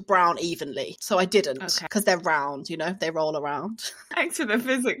expect them to brown evenly. So I didn't, because they're round, they roll around. Thanks for the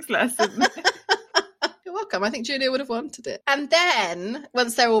physics lesson. You're welcome. I think Julia would have wanted it. And then,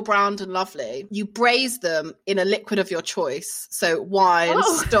 once they're all browned and lovely, you braise them in a liquid of your choice. So wine,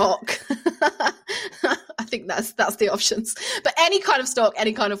 stock. I think that's the options. But any kind of stock,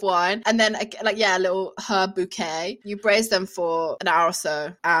 any kind of wine. And then, a little herb bouquet. You braise them for an hour or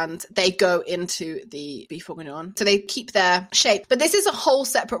so, and they go into the beef bourguignon. So they keep their shape. But this is a whole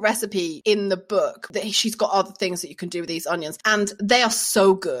separate recipe in the book. She's got other things that you can do with these onions. And they are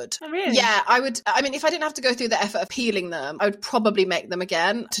so good. Oh, really? Yeah, if I didn't have to go through the effort of peeling them, I would probably make them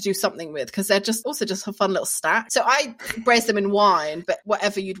again to do something with, because they're just a fun little snack. So I braised them in wine, but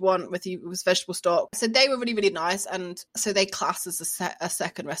whatever you'd want with vegetable stock. So they were really, really nice. And so they class as a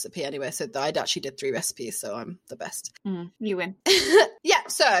second recipe anyway. So I'd actually did 3 recipes. So I'm the best. You win. Yeah.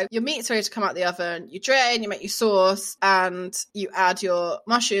 So your meat's ready to come out the oven. You drain, you make your sauce, and you add your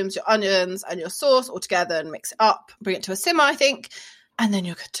mushrooms, your onions, and your sauce all together and mix it up. Bring it to a simmer, I think. And then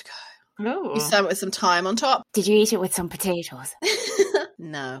you're good to go. Oh. You serve it with some thyme on top. Did you eat it with some potatoes?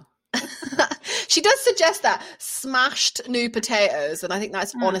 No. She does suggest that smashed new potatoes, and I think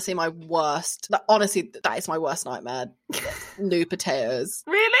that's honestly my worst. That is my worst nightmare. New potatoes.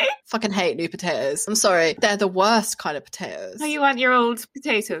 Really? Fucking hate new potatoes. I'm sorry. They're the worst kind of potatoes. Oh, you want your old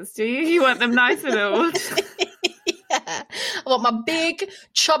potatoes, do you? You want them nice and old? Yeah. I want my big,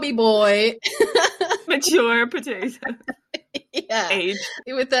 chubby boy. Mature potato. Yeah. Age.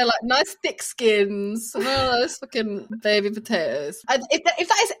 With their like nice thick skins and all those fucking baby potatoes. And if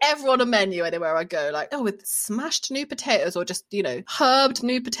that is ever on a menu anywhere I go, like, oh, with smashed new potatoes or just, you know, herbed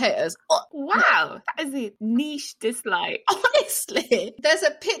new potatoes. Oh, wow, that is a niche dislike. Honestly, there's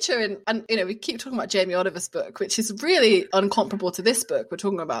a picture in, and you know, we keep talking about Jamie Oliver's book, which is really uncomparable to this book we're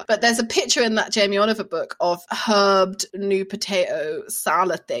talking about. But there's a picture in that Jamie Oliver book of herbed new potato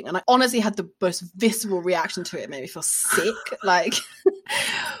salad thing, and I honestly had the most visceral reaction to it. It made me feel sick. Like,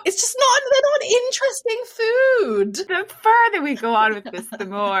 it's just they're not interesting food. The further we go on with this, the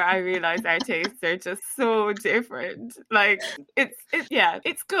more I realise our tastes are just so different. Like, it's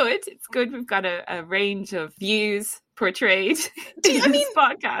good. It's good. We've got a range of views portrayed in this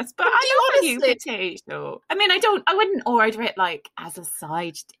podcast, but I love a new potato. I mean, I wouldn't order it like as a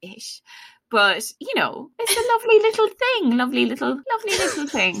side dish. But, you know, it's a lovely little thing. Lovely little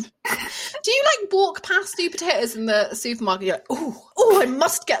thing. Do you like walk past new potatoes in the supermarket? You're like, oh, I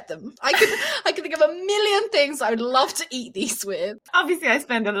must get them. I could think of a million things I would love to eat these with. Obviously, I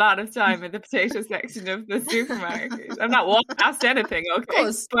spend a lot of time in the potato section of the supermarket. I'm not walking past anything, okay? Of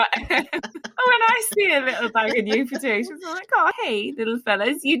course. But when I see a little bag of new potatoes, I'm like, oh, hey, little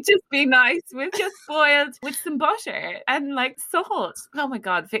fellas, you'd just be nice with just boiled with some butter and like salt. Oh my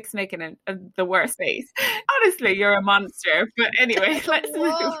God, Vic's making the worst face. Honestly, you're a monster. But anyway, let's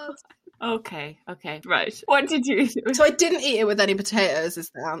move on. Okay, right. What did you do? So I didn't eat it with any potatoes is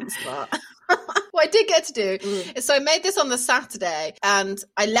the answer. What I did get to do is, so I made this on the Saturday and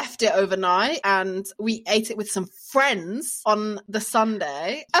I left it overnight and we ate it with some friends on the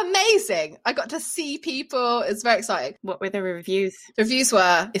Sunday. Amazing. I got to see people. It's very exciting. What were the reviews? The reviews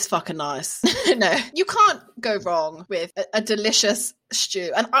were, it's fucking nice. No, you can't go wrong with a delicious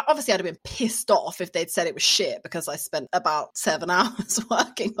stew. And obviously I'd have been pissed off if they'd said it was shit because I spent about 7 hours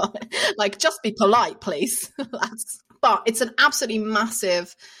working on it. Like, just be polite, please. But it's an absolutely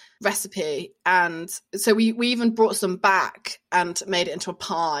massive recipe, and so we even brought some back and made it into a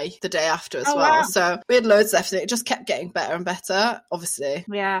pie the day after as well. Wow. So we had loads left, and it just kept getting better and better, obviously.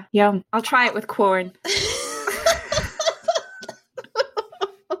 Yeah, I'll try it with corn.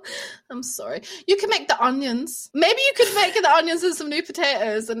 I'm sorry. You can make the onions. Maybe you could make the onions and some new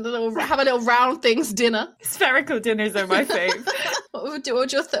potatoes and have a little round things dinner. Spherical dinners are my fave. What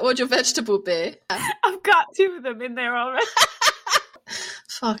would your vegetable be? I've got 2 of them in there already.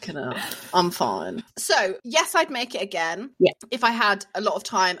 Fucking hell. I'm fine. So, yes, I'd make it again. Yeah. If I had a lot of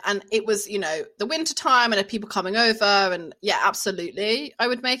time and it was, you know, the winter time and had people coming over, and yeah, absolutely, I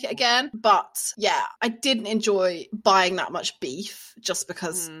would make it again. But yeah, I didn't enjoy buying that much beef just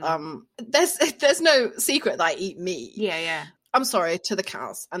because there's no secret that I eat meat. Yeah. I'm sorry to the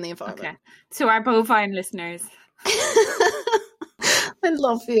cows and the environment. Okay. To our bovine listeners. I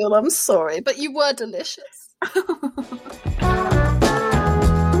love you and I'm sorry, but you were delicious.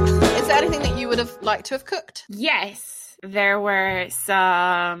 Is there anything that you would have liked to have cooked? Yes, there were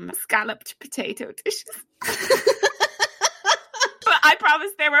some scalloped potato dishes. But I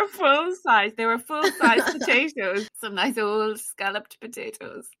promise they were full size. They were full-size potatoes. Some nice old scalloped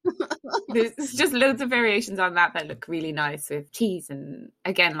potatoes. There's just loads of variations on that look really nice with cheese and,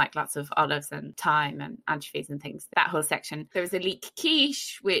 again, like lots of olives and thyme and anchovies and things. That whole section. There was a leek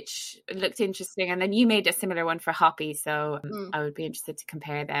quiche, which looked interesting. And then you made a similar one for Hoppy, so I would be interested to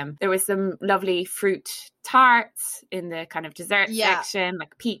compare them. There was some lovely fruit tarts in the kind of dessert section,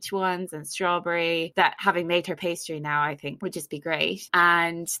 like peach ones and strawberry, that, having made her pastry now, I think would just be great.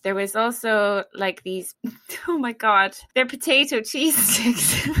 And there was also like these, oh my God, they're potato cheese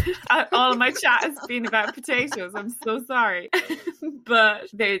sticks. All of my chat has been about potatoes. I'm so sorry. But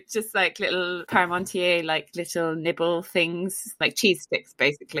they're just like little parmentier, like little nibble things, like cheese sticks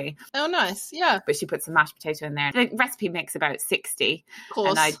basically. Oh, nice. Yeah. But she put some mashed potato in there. The recipe makes about 60. Of course.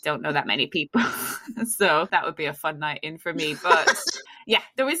 And I don't know that many people. So that would be a fun night in for me. But yeah,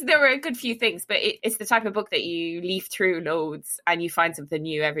 there were a good few things, but it's the type of book that you leaf through loads and you find something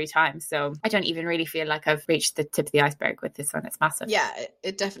new every time. So I don't even really feel like I've reached the tip of the iceberg with this one. It's massive. Yeah,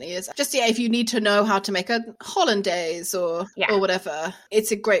 it definitely is. Just, if you need to know how to make a hollandaise or whatever,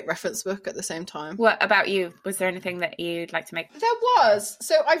 it's a great reference book at the same time. What about you? Was there anything that you'd like to make? There was.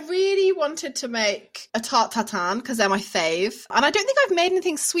 So I really wanted to make a tarte tatin because they're my fave. And I don't think I've made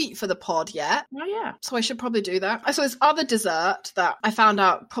anything sweet for the pod yet. Oh, yeah. So I should probably do that. I saw this other dessert that I found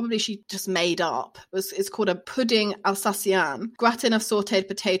out probably she just made up. It's called a pudding Alsacien, gratin of sautéed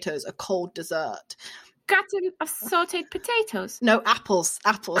potatoes, a cold dessert. Gratin of sautéed potatoes? No, apples.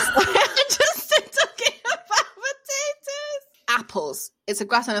 I just talking about potatoes. apples. It's a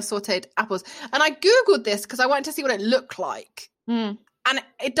gratin of sauteed apples. And I Googled this because I wanted to see what it looked like. And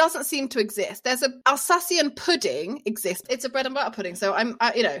it doesn't seem to exist. There's a Alsatian pudding exists. It's a bread and butter pudding. So I've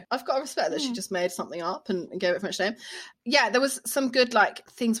got to respect that she just made something up and gave it a French name. Yeah, there was some good like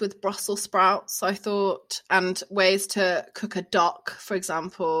things with Brussels sprouts, I thought, and ways to cook a duck, for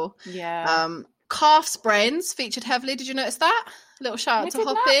example. Yeah. Calf's brains featured heavily. Did you notice that? Little shout out to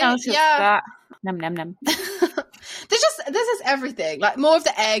Hoppy. Yeah. That. Num num num. There's just everything. Like more of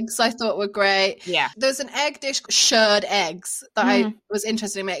the eggs I thought were great. Yeah. There's an egg dish, shirred eggs, that I was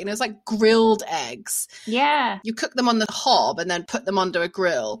interested in making. It was like grilled eggs. Yeah. You cook them on the hob and then put them under a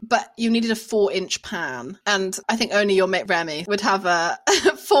grill, but you needed a 4-inch pan. And I think only your mate Remy would have a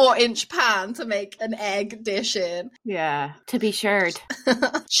 4-inch pan to make an egg dish in. Yeah. To be shirred.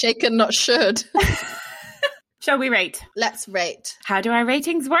 Shaken, not should. Shall we rate? Let's rate. How do our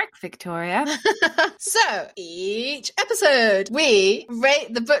ratings work, Victoria? So, each episode, we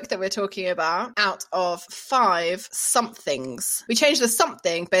rate the book that we're talking about out of 5 somethings. We changed the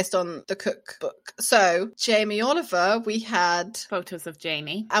something based on the cookbook. So, Jamie Oliver, we had... Photos of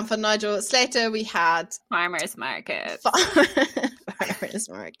Jamie. And for Nigel Slater, we had... Farmers Markets. Farmers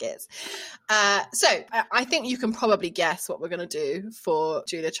Markets. So, I think you can probably guess what we're going to do for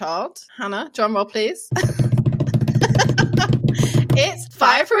Julia Child. Hannah, drum roll, please. It's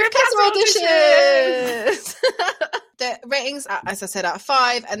Fireproof Casserole Dishes! The ratings are, as I said, out of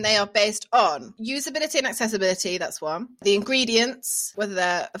 5, and they are based on usability and accessibility, that's 1. The ingredients, whether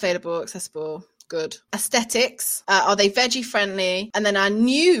they're available, accessible, good. Aesthetics, are they veggie friendly? And then our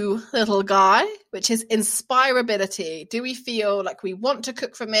new little guy, which is inspirability. Do we feel like we want to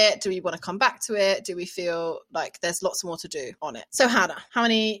cook from it? Do we want to come back to it? Do we feel like there's lots more to do on it? So Hannah, how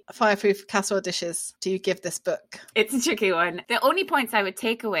many Fireproof Casserole Dishes do you give this book? It's a tricky one. The only points I would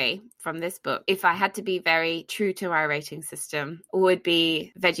take away from this book, if I had to be very true to our rating system, would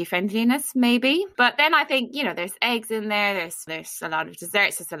be veggie friendliness, maybe. But then I think, there's eggs in there, there's a lot of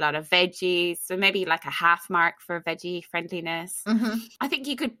desserts, there's a lot of veggies, so maybe like a half mark for veggie friendliness. I think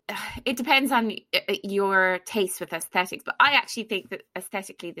you could, it depends on your taste with aesthetics, but I actually think that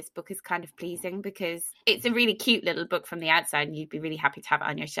aesthetically this book is kind of pleasing because it's a really cute little book from the outside and you'd be really happy to have it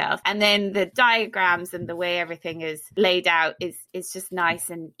on your shelf. And then the diagrams and the way everything is laid out is just nice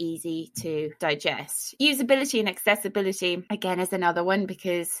and easy to digest. Usability and accessibility, again, is another one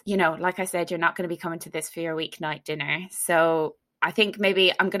because, like I said, you're not going to be coming to this for your weeknight dinner. So I think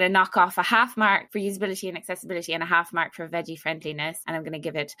maybe I'm going to knock off a half mark for usability and accessibility and a half mark for veggie friendliness. And I'm going to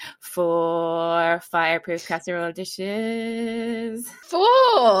give it 4 Fireproof Casserole Dishes.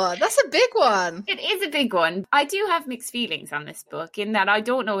 4! That's a big one. It is a big one. I do have mixed feelings on this book in that I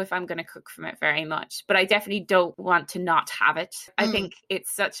don't know if I'm going to cook from it very much, but I definitely don't want to not have it. I think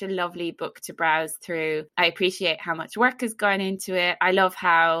it's such a lovely book to browse through. I appreciate how much work has gone into it. I love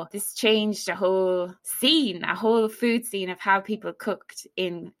how this changed a whole scene, a whole food scene of how people cooked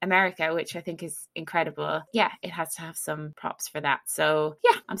in America, which I think is incredible. Yeah, it has to have some props for that. So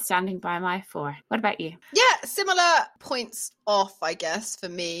yeah, I'm standing by my 4. What about you? Yeah, similar points off, I guess, for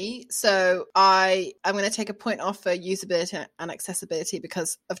me. So I'm going to take a point off for usability and accessibility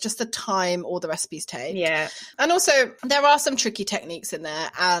because of just the time all the recipes take. Yeah. And also there are some tricky techniques in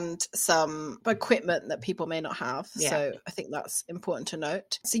there and some equipment that people may not have. Yeah. So I think that's important to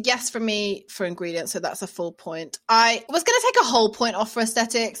note. So yes, for me, for ingredients, so that's a full point. I was going to take a whole point off for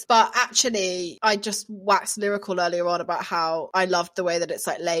aesthetics, but actually I just waxed lyrical earlier on about how I loved the way that it's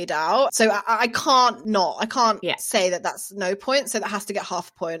like laid out. So I can't say that that's no point, so that has to get half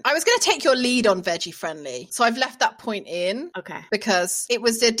a point. I was going to take your lead on veggie friendly, so I've left that point in. Okay. Because it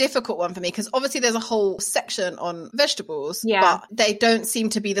was a difficult one for me, because obviously there's a whole section on vegetables, but they don't seem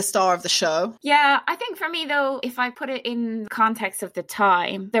to be the star of the show. Yeah, I think for me though, if I put it in context of the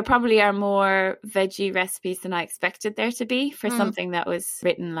time, there probably are more veggie recipes than I expected there to be for something that was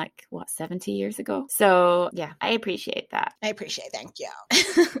written 70 years ago. So yeah, I appreciate that. Thank you.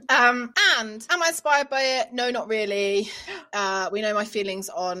 And am I inspired by it? No, not really. We know my feelings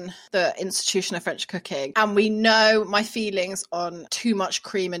on the institution of French cooking, and we know my feelings on too much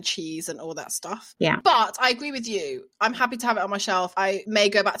cream and cheese and all that stuff. Yeah. But I agree with you. I'm happy to have it on my shelf. I may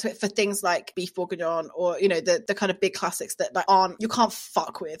go back to it for things like beef bourguignon or, the kind of big classics that you can't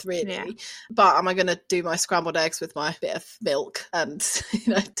fuck with, really. Yeah. But am I going to do my scrambled eggs with my bit of milk and,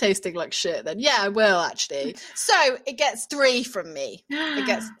 tasting like shit? Then yeah, I will actually. So it gets 3 from me. It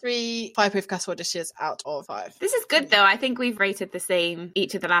gets 3 Fireproof Casserole Dishes out of 5. This is good though. I think we've rated the same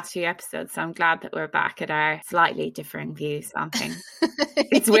each of the last few episodes, so I'm glad that we're back at our slightly differing views on things.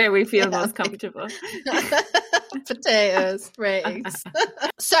 It's where we feel most comfortable. Potatoes, ratings.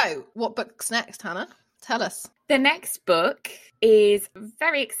 So what book's next, Hannah? Tell us. The next book is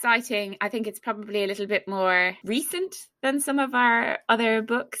very exciting. I think it's probably a little bit more recent than some of our other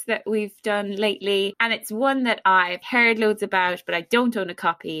books that we've done lately. And it's one that I've heard loads about, but I don't own a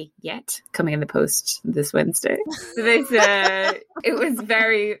copy yet. Coming in the post this Wednesday. So it was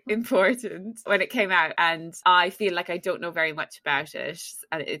very important when it came out, and I feel like I don't know very much about it.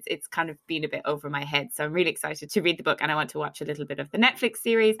 And it's kind of been a bit over my head. So I'm really excited to read the book, and I want to watch a little bit of the Netflix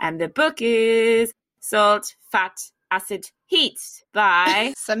series. And the book is Salt, Fat, Acid, Heat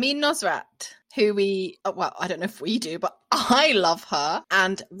by Samin Nosrat, who I don't know if we do, but I love her,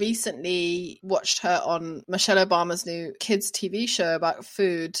 and recently watched her on Michelle Obama's new kids TV show about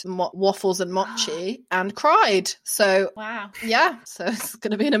food, waffles and mochi, and cried. So wow. Yeah, so it's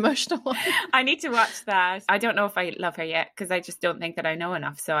going to be an emotional one. I need to watch that. I don't know if I love her yet, because I just don't think that I know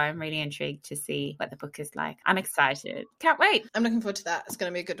enough. So I'm really intrigued to see what the book is like. I'm excited. Can't wait. I'm looking forward to that. It's going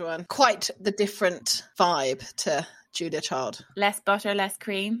to be a good one. Quite the different vibe to Julia Child. Less butter, less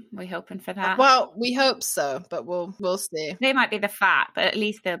cream. We're hoping for that. Well, we hope so, but we'll see. They might be the fat, but at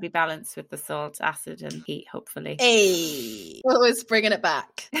least they'll be balanced with the salt, acid and heat, hopefully. Hey, always bringing it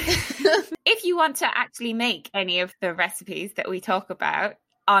back. If you want to actually make any of the recipes that we talk about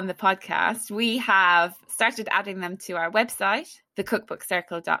on the podcast, we have started adding them to our website,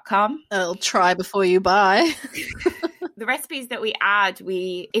 thecookbookcircle.com. I'll try before you buy. The recipes that we add,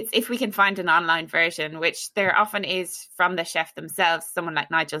 it's if we can find an online version, which there often is from the chef themselves. Someone like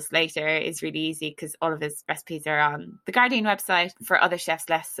Nigel Slater is really easy because all of his recipes are on the Guardian website. For other chefs,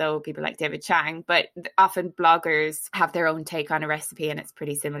 less so, people like David Chang, but often bloggers have their own take on a recipe and it's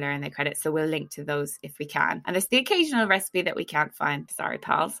pretty similar in their credits. So we'll link to those if we can. And there's the occasional recipe that we can't find. Sorry,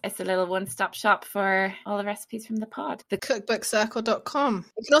 pals. It's a little one-stop shop for all the recipes from the pod. Thecookbookcircle.com.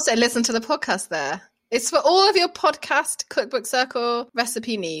 You can also listen to the podcast there. It's for all of your podcast Cookbook Circle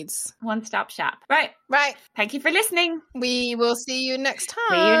recipe needs. One-stop shop. Right. Thank you for listening. We will see you next time.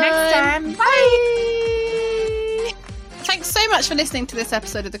 See you next time. Bye. Thanks so much for listening to this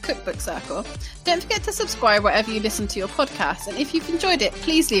episode of the Cookbook Circle. Don't forget to subscribe wherever you listen to your podcast. And if you've enjoyed it,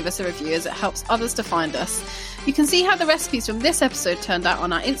 please leave us a review as it helps others to find us. You can see how the recipes from this episode turned out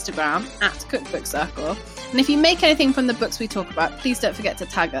on our Instagram @CookbookCircle. And if you make anything from the books we talk about, please don't forget to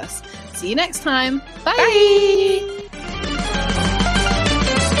tag us. See you next time. Bye. Bye.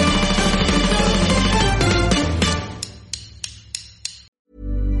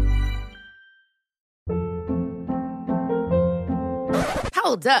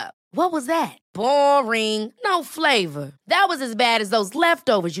 Hold up. What was that? Boring. No flavor. That was as bad as those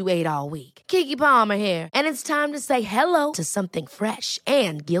leftovers you ate all week. Keke Palmer here. And it's time to say hello to something fresh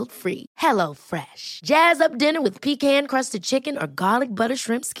and guilt-free. Hello Fresh. Jazz up dinner with pecan-crusted chicken or garlic butter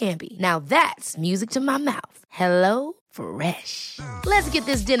shrimp scampi. Now that's music to my mouth. Hello Fresh. Let's get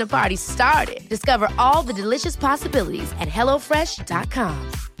this dinner party started. Discover all the delicious possibilities at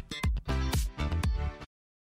HelloFresh.com.